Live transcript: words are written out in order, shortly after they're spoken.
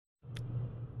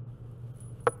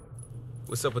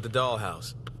What's up with the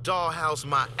dollhouse? Dollhouse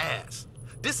my ass.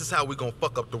 This is how we gonna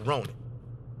fuck up the Ronin.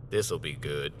 This'll be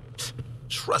good.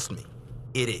 Trust me,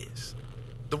 it is.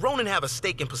 The Ronin have a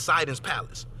stake in Poseidon's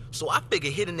palace, so I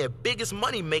figure hitting their biggest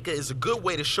money maker is a good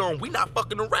way to show them we not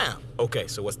fucking around. Okay,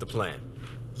 so what's the plan?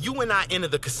 You and I enter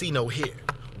the casino here.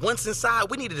 Once inside,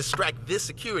 we need to distract this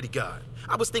security guard.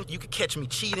 I was thinking you could catch me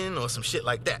cheating or some shit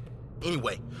like that.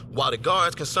 Anyway, while the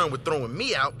guard's concerned with throwing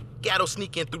me out, Gatto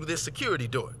sneak in through this security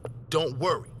door. Don't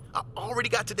worry, I already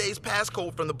got today's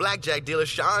passcode from the blackjack dealer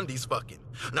Shandy's fucking.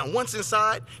 Now once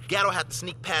inside, Gatto have to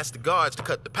sneak past the guards to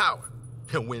cut the power.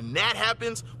 And when that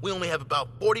happens, we only have about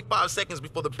 45 seconds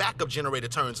before the backup generator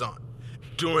turns on.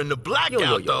 During the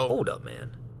blackout, though... Hold up,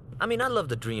 man. I mean, I love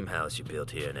the dream house you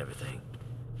built here and everything.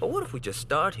 But what if we just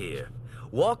start here,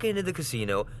 walk into the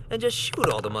casino, and just shoot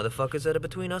all the motherfuckers that are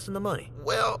between us and the money?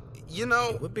 Well, you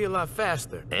know... It would be a lot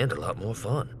faster. And a lot more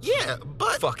fun. Yeah,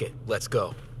 but... Fuck it, let's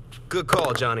go. Good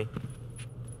call, Johnny.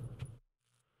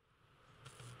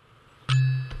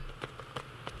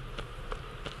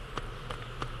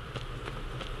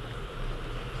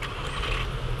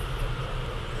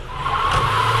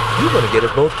 You're gonna get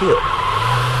us both killed.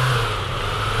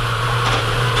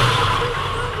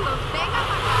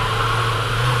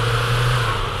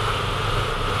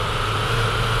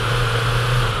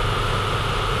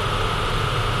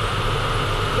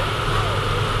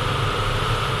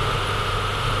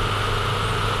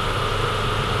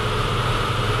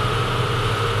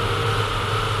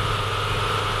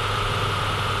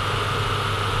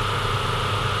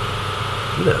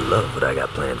 You better love what I got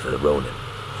planned for the Ronin.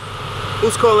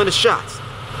 Who's calling the shots?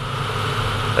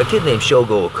 A kid named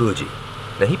Shogo Okuji.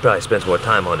 Now, he probably spends more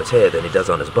time on his head than he does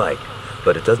on his bike,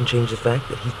 but it doesn't change the fact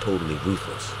that he's totally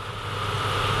ruthless.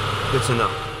 Good to know.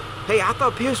 Hey, I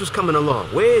thought Pierce was coming along.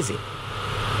 Where is he?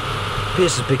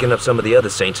 Pierce is picking up some of the other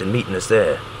Saints and meeting us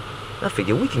there. I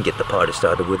figure we can get the party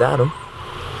started without him.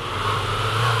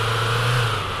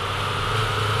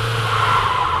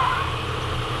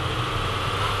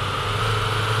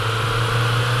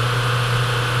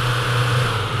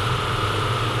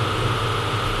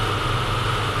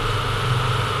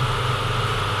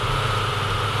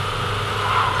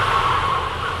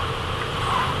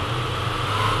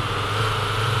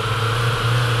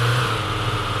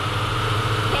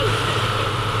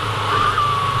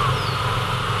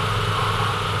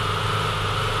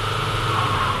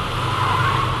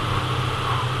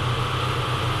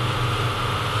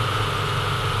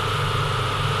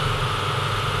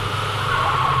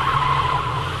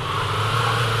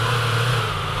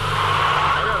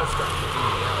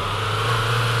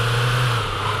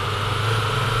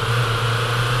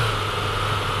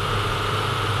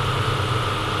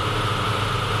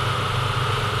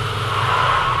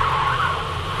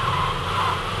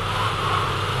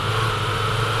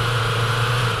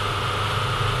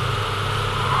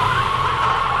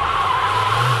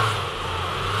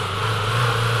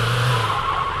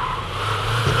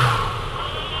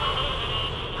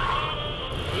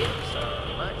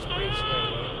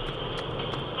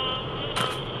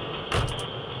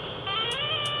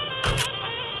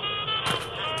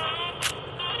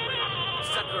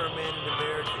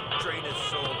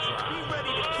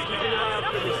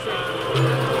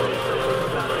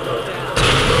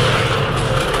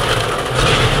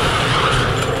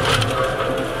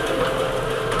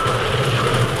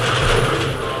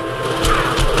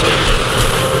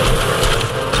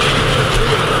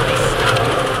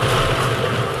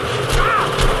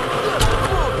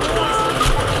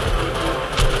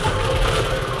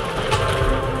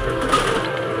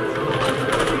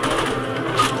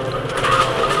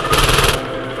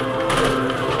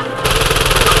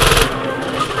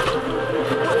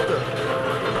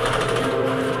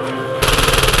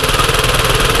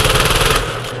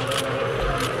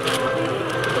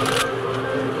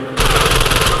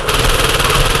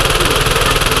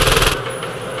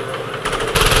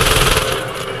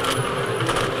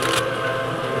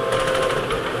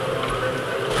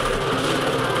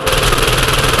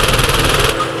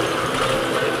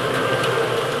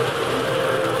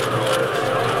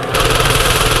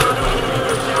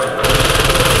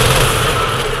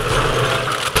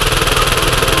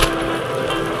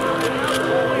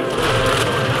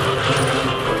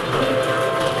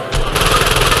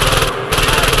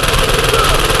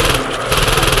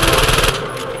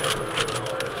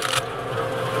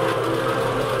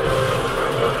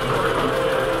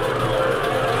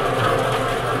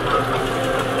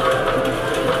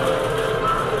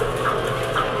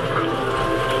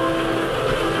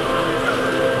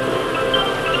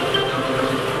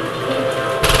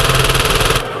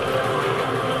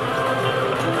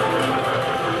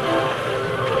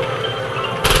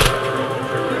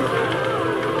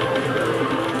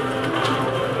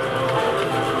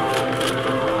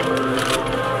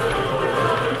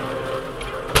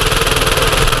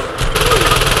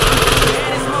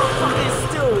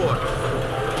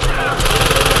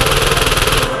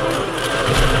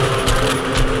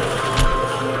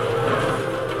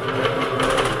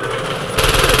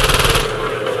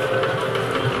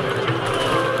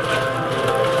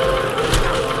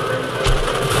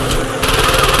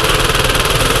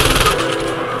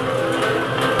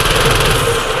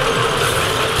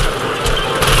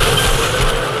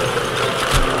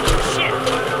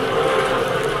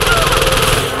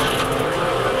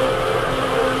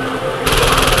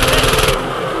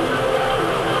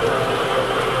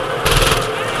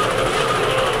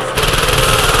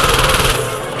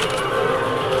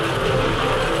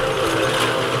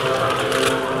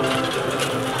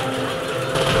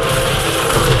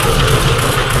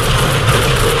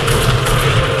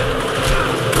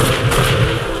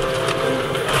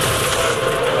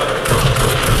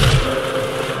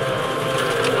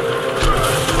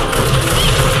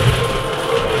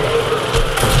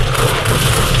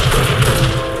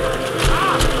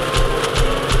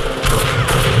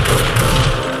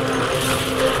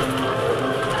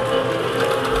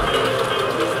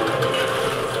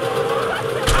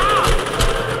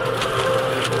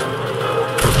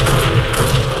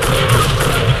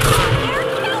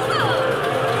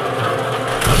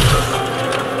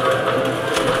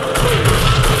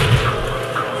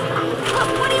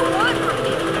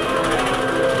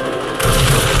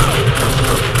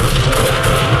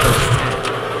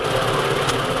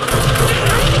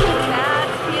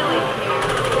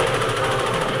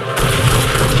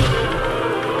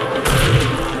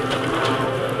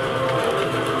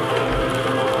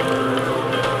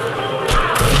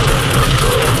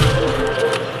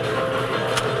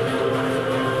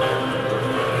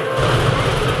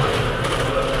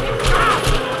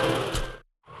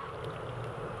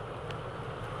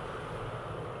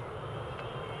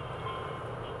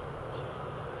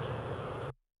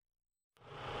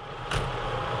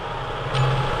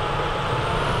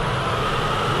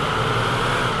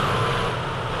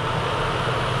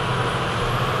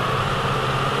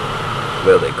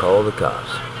 call the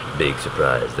cops. Big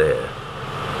surprise there.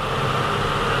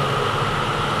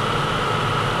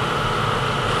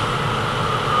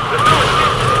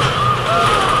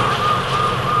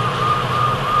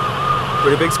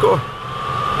 Pretty big score.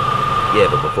 Yeah,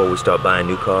 but before we start buying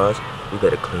new cars, we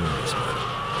better clean this money.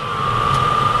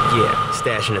 Yeah,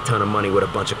 stashing a ton of money with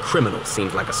a bunch of criminals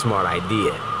seems like a smart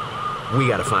idea. We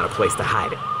gotta find a place to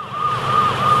hide it.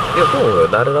 Yeah, don't worry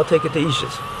about it. I'll take it to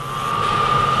Isha's.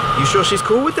 You sure she's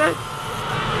cool with that?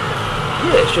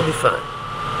 Yeah, it should be fine.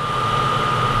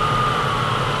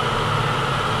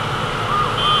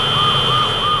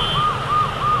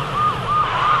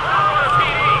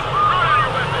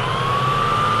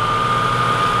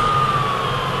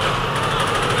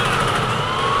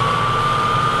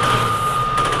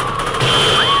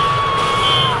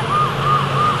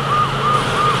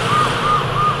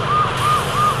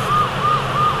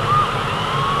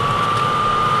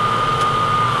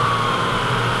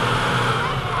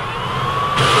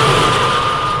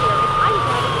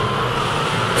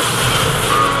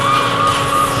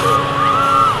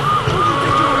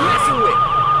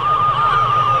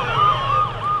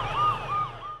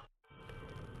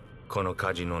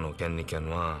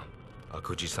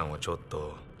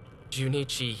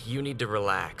 Junichi, you need to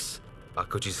relax. My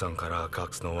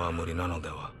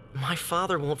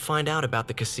father won't find out about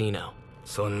the casino.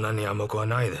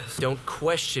 Don't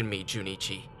question me,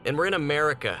 Junichi. And we're in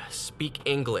America. Speak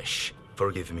English.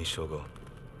 Forgive me, Shogo.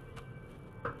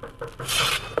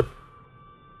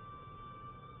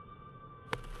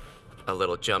 A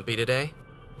little jumpy today?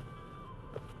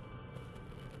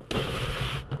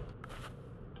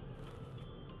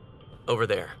 Over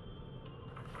there.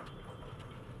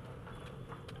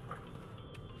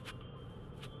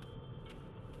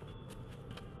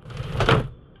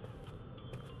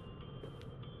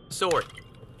 Sword.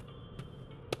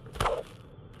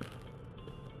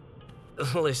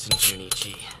 Listen,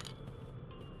 Junichi.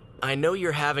 I know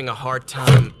you're having a hard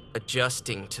time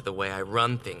adjusting to the way I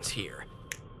run things here.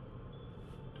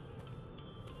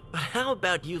 But how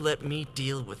about you let me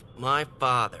deal with my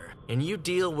father, and you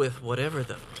deal with whatever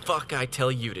the fuck I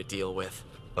tell you to deal with?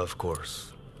 Of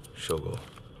course, Shogo.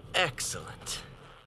 Excellent.